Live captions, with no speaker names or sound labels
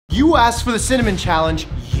You asked for the cinnamon challenge.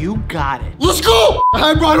 You got it. Let's go!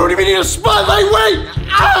 Hey, bro, I don't even need a spotlight. Wait!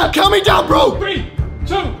 Count me down, bro. 3,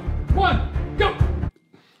 2, 1, go!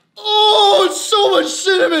 Oh, it's so much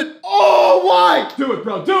cinnamon. Oh, why? Do it,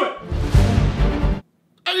 bro. Do it.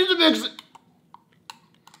 I need to mix it.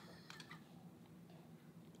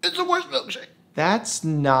 It's the worst milkshake. That's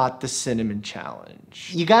not the cinnamon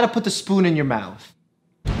challenge. You gotta put the spoon in your mouth.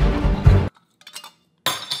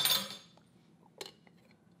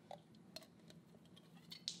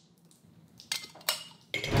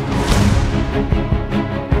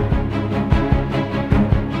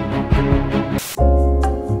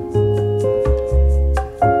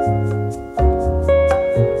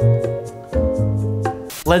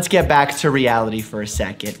 Let's get back to reality for a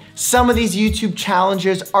second. Some of these YouTube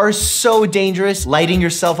challenges are so dangerous. Lighting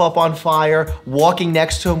yourself up on fire, walking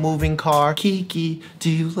next to a moving car. Kiki, do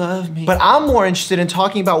you love me? But I'm more interested in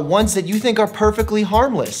talking about ones that you think are perfectly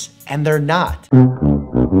harmless, and they're not.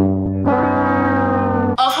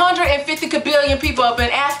 150 kabillion people have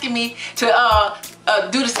been asking me to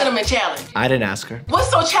do the cinnamon challenge. I didn't ask her. What's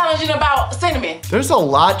so challenging about cinnamon? There's a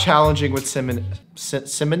lot challenging with cinnamon. So I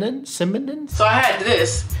had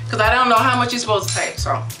this, because I don't know how much you're supposed to take,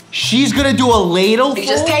 so. She's gonna do a ladle full? You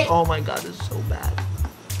just take. Oh my God, this is so bad.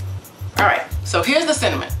 All right, so here's the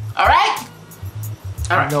cinnamon, all right?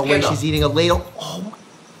 All right, No here way, you go. she's eating a ladle.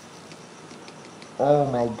 Oh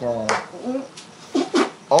my God.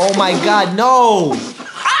 Oh my God, no!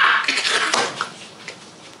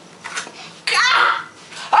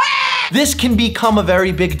 This can become a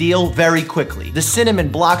very big deal very quickly. The cinnamon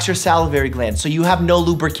blocks your salivary gland, so you have no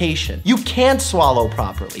lubrication. You can't swallow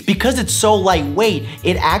properly. Because it's so lightweight,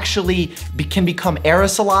 it actually can become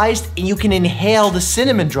aerosolized and you can inhale the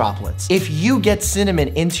cinnamon droplets. If you get cinnamon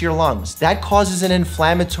into your lungs, that causes an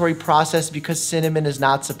inflammatory process because cinnamon is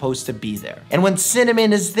not supposed to be there. And when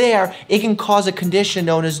cinnamon is there, it can cause a condition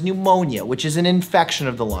known as pneumonia, which is an infection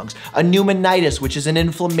of the lungs, a pneumonitis, which is an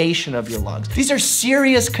inflammation of your lungs. These are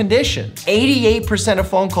serious conditions. 88% of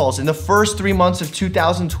phone calls in the first 3 months of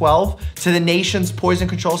 2012 to the nation's poison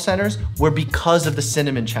control centers were because of the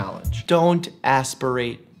cinnamon challenge. Don't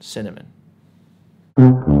aspirate cinnamon.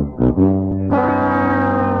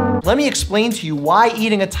 Let me explain to you why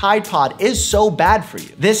eating a Tide Pod is so bad for you.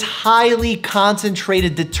 This highly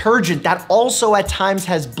concentrated detergent that also at times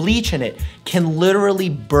has bleach in it can literally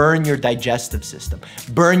burn your digestive system,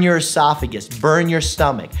 burn your esophagus, burn your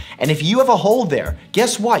stomach. And if you have a hole there,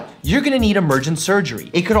 guess what? You're gonna need emergent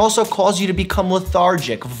surgery. It could also cause you to become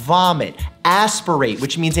lethargic, vomit, aspirate,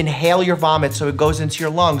 which means inhale your vomit so it goes into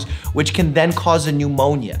your lungs, which can then cause a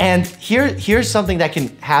pneumonia. And here's something that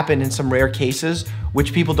can happen in some rare cases,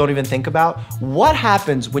 which people don't even think about. What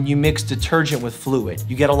happens when you mix detergent with fluid?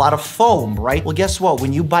 You get a lot of foam, right? Well, guess what?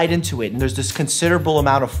 When you bite into it and there's this considerable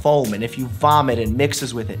amount of foam, and if you vomit and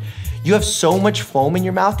mixes with it, you have so much foam in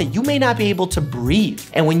your mouth that you may not be able to breathe.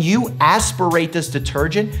 And when you aspirate this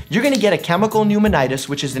detergent, you're gonna get a chemical pneumonitis,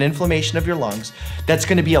 which is an inflammation of your lungs. That's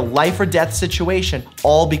gonna be a life or death situation,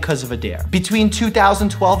 all because of a dare. Between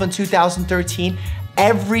 2012 and 2013,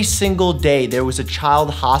 every single day there was a child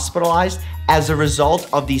hospitalized as a result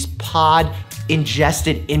of these pod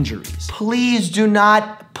ingested injuries. Please do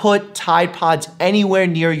not put Tide Pods anywhere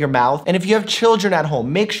near your mouth. And if you have children at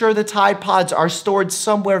home, make sure the Tide Pods are stored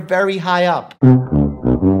somewhere very high up. I'm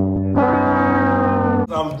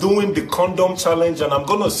doing the condom challenge and I'm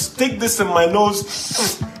gonna stick this in my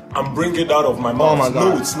nose and bring it out of my mouth. Oh my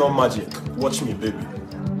God. No, it's not magic. Watch me, baby.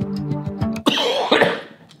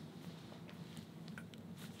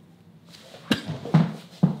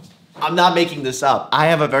 I'm not making this up. I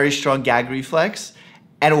have a very strong gag reflex,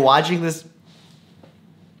 and watching this,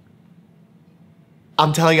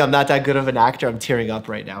 I'm telling you, I'm not that good of an actor. I'm tearing up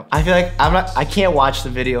right now. I feel like I can't watch the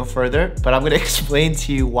video further, but I'm gonna explain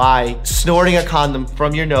to you why snorting a condom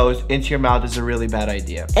from your nose into your mouth is a really bad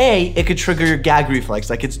idea. A, it could trigger your gag reflex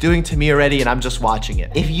like it's doing to me already and I'm just watching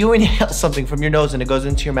it. If you inhale something from your nose and it goes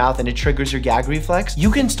into your mouth and it triggers your gag reflex, you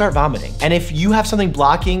can start vomiting. And if you have something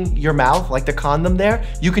blocking your mouth, like the condom there,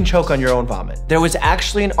 you can choke on your own vomit. There was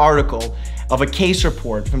actually an article of a case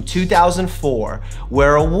report from 2004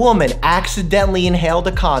 where a woman accidentally inhaled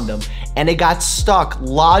a condom and it got stuck,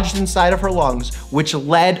 lodged inside of her lungs, which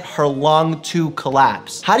led her lung to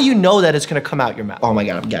collapse. How do you know that it's gonna come out your mouth? Oh my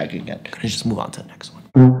God, I'm gagging again. I'm gonna just move on to the next one.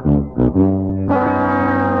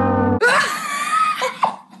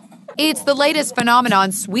 It's the latest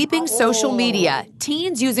phenomenon sweeping social media.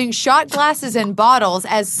 Teens using shot glasses and bottles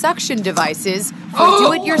as suction devices for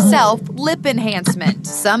do-it-yourself lip enhancement.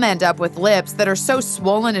 Some end up with lips that are so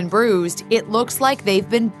swollen and bruised, it looks like they've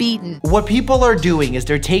been beaten. What people are doing is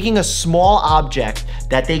they're taking a small object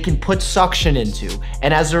that they can put suction into,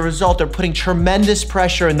 and as a result, they're putting tremendous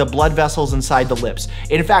pressure in the blood vessels inside the lips.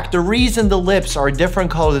 In fact, the reason the lips are a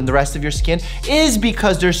different color than the rest of your skin is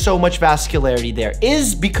because there's so much vascularity there,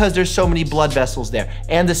 is because there's so many blood vessels there,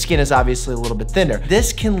 and the skin is obviously a little bit thinner.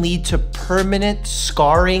 This can lead to permanent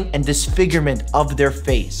scarring and disfigurement of their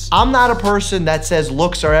face. I'm not a person that says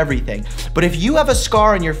looks are everything, but if you have a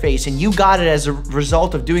scar on your face and you got it as a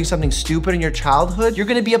result of doing something stupid in your childhood, you're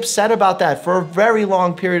gonna be upset about that for a very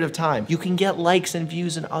long period of time. You can get likes and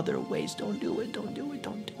views in other ways. Don't do it, don't do it,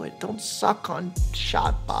 don't do it. Don't suck on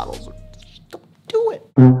shot bottles. Don't do it.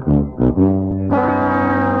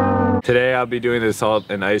 Today I'll be doing the salt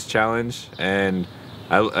and ice challenge, and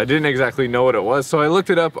I didn't exactly know what it was, so I looked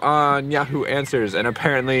it up on Yahoo Answers, and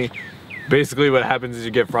apparently basically what happens is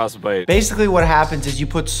you get frostbite. Basically what happens is you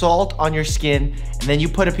put salt on your skin, and then you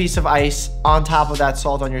put a piece of ice on top of that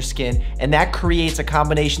salt on your skin, and that creates a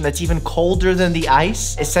combination that's even colder than the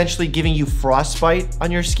ice, essentially giving you frostbite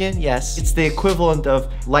on your skin. Yes, it's the equivalent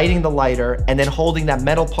of lighting the lighter and then holding that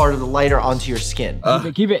metal part of the lighter onto your skin.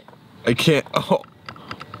 Keep it. I can't.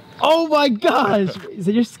 Oh my gosh! Is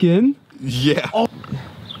that your skin? Yeah. Oh.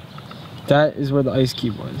 That is where the ice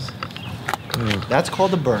cube was. That's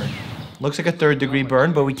called a burn. Looks like a 3rd-degree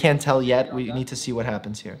burn, but we can't tell yet. We need to see what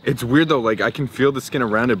happens here. It's weird though, like I can feel the skin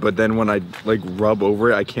around it, but then when I like rub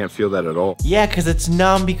over it, I can't feel that at all. Yeah, because it's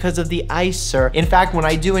numb because of the ice, sir. In fact, when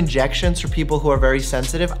I do injections for people who are very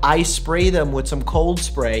sensitive, I spray them with some cold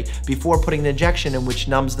spray before putting the injection in, which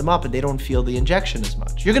numbs them up and they don't feel the injection as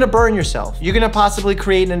much. You're gonna burn yourself. You're gonna possibly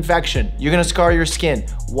create an infection. You're gonna scar your skin.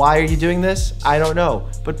 Why are you doing this? I don't know,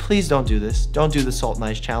 but please don't do this. Don't do the salt and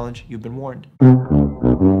ice challenge. You've been warned.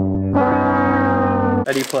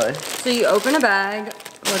 How do you play? So you open a bag,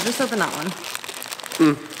 we'll just open that one.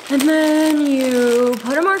 And then you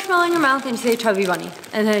put a marshmallow in your mouth and you say chubby bunny.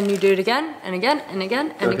 And then you do it again and again and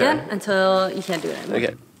again and again until you can't do it anymore.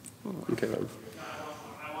 Okay. Okay, man.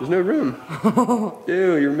 There's no room.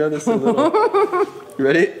 Ew, your mouth is so little. You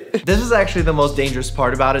ready? This is actually the most dangerous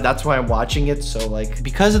part about it. That's why I'm watching it. So like,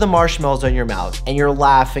 because of the marshmallows on your mouth and you're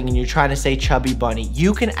laughing and you're trying to say chubby bunny,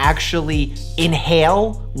 you can actually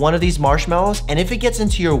inhale one of these marshmallows, and if it gets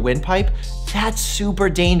into your windpipe, that's super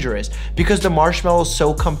dangerous because the marshmallow is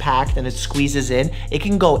so compact and it squeezes in, it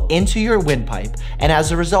can go into your windpipe and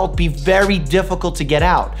as a result be very difficult to get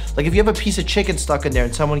out. Like if you have a piece of chicken stuck in there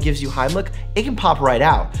and someone gives you Heimlich, it can pop right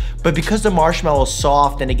out. But because the marshmallow is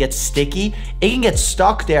soft and it gets sticky, it can get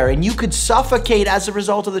stuck there and you could suffocate as a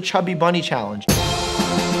result of the chubby bunny challenge.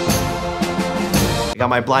 I got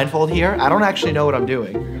my blindfold here. I don't actually know what I'm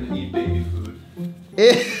doing. You're gonna eat baby food.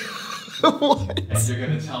 What? And you're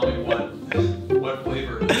gonna tell me what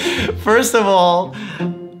flavor it is. First of all,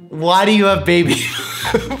 why do you have baby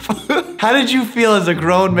food? How did you feel as a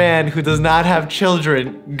grown man who does not have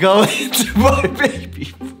children go into my baby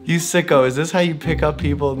food? You sicko, is this how you pick up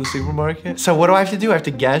people in the supermarket? So what do I have to do? I have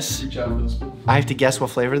to guess? Reach out for the spoon. I have to guess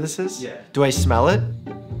what flavor this is? Yeah. Do I smell it?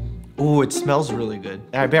 Ooh, it smells really good.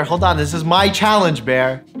 All right, Bear, hold on. This is my challenge,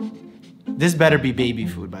 Bear. This better be baby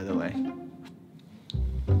food, by the way.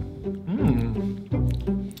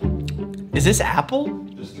 Is this apple?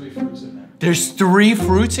 There's 3 fruits in there. There's 3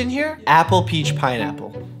 fruits in here? Apple, peach,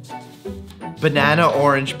 pineapple. Banana,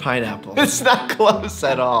 orange, pineapple. It's not close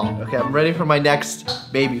at all. Okay, I'm ready for my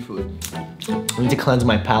next baby food. I need to cleanse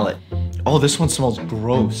my palate. Oh, this one smells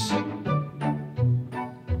gross.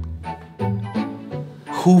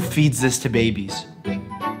 Who feeds this to babies?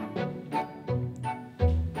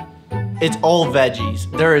 It's all veggies.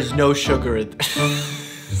 There is no sugar in there.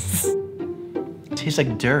 It tastes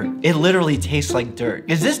like dirt. It literally tastes like dirt.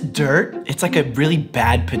 Is this dirt? It's like a really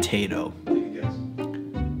bad potato.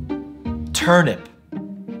 Turnip.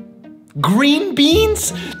 Green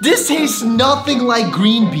beans? This tastes nothing like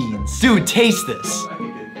green beans. Dude, taste this.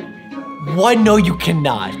 What? No, you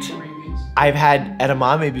cannot. I've had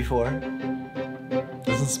edamame before.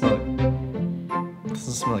 Doesn't smell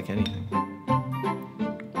like anything.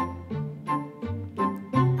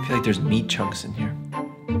 I feel like there's meat chunks in here.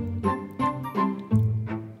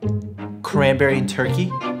 Cranberry and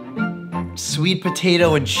turkey. Sweet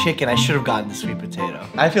potato and chicken. I should have gotten the sweet potato.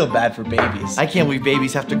 I feel bad for babies. I can't believe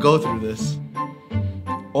babies have to go through this.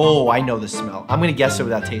 Oh, I know the smell. I'm gonna guess it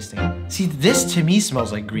without tasting it. See, this to me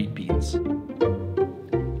smells like green beans.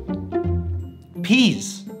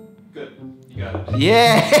 Peas. Good. You got it.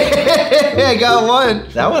 Yeah, I got one.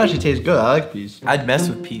 That one actually tastes good. I like peas. I'd mess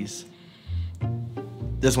with peas.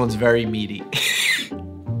 This one's very meaty.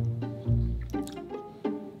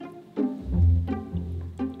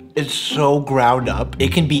 It's so ground up.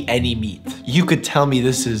 It can be any meat. You could tell me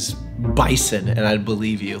this is bison and I'd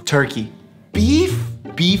believe you. Turkey. Beef?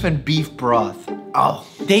 Beef and beef broth. Oh,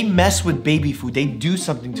 they mess with baby food. They do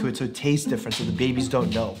something to it so it tastes different so the babies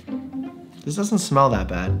don't know. This doesn't smell that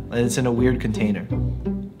bad, and it's in a weird container.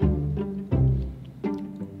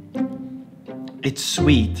 It's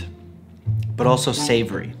sweet, but also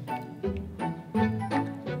savory.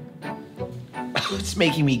 It's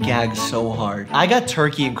making me gag so hard. I got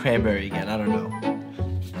turkey and cranberry again, I don't know.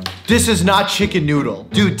 This is not chicken noodle.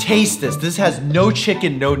 Dude, taste this. This has no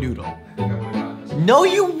chicken, no noodle. No,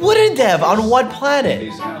 you wouldn't have. On what planet?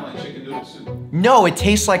 Tastes kind of like chicken noodle soup. No, it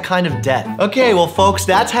tastes like kind of death. Okay, well folks,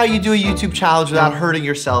 that's how you do a YouTube challenge without hurting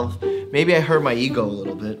yourself. Maybe I hurt my ego a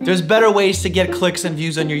little bit. There's better ways to get clicks and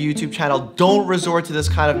views on your YouTube channel. Don't resort to this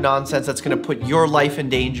kind of nonsense that's gonna put your life in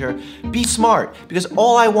danger. Be smart, because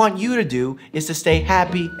all I want you to do is to stay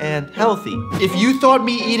happy and healthy. If you thought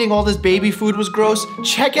me eating all this baby food was gross,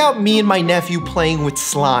 check out me and my nephew playing with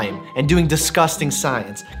slime and doing disgusting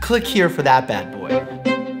science. Click here for that bad boy.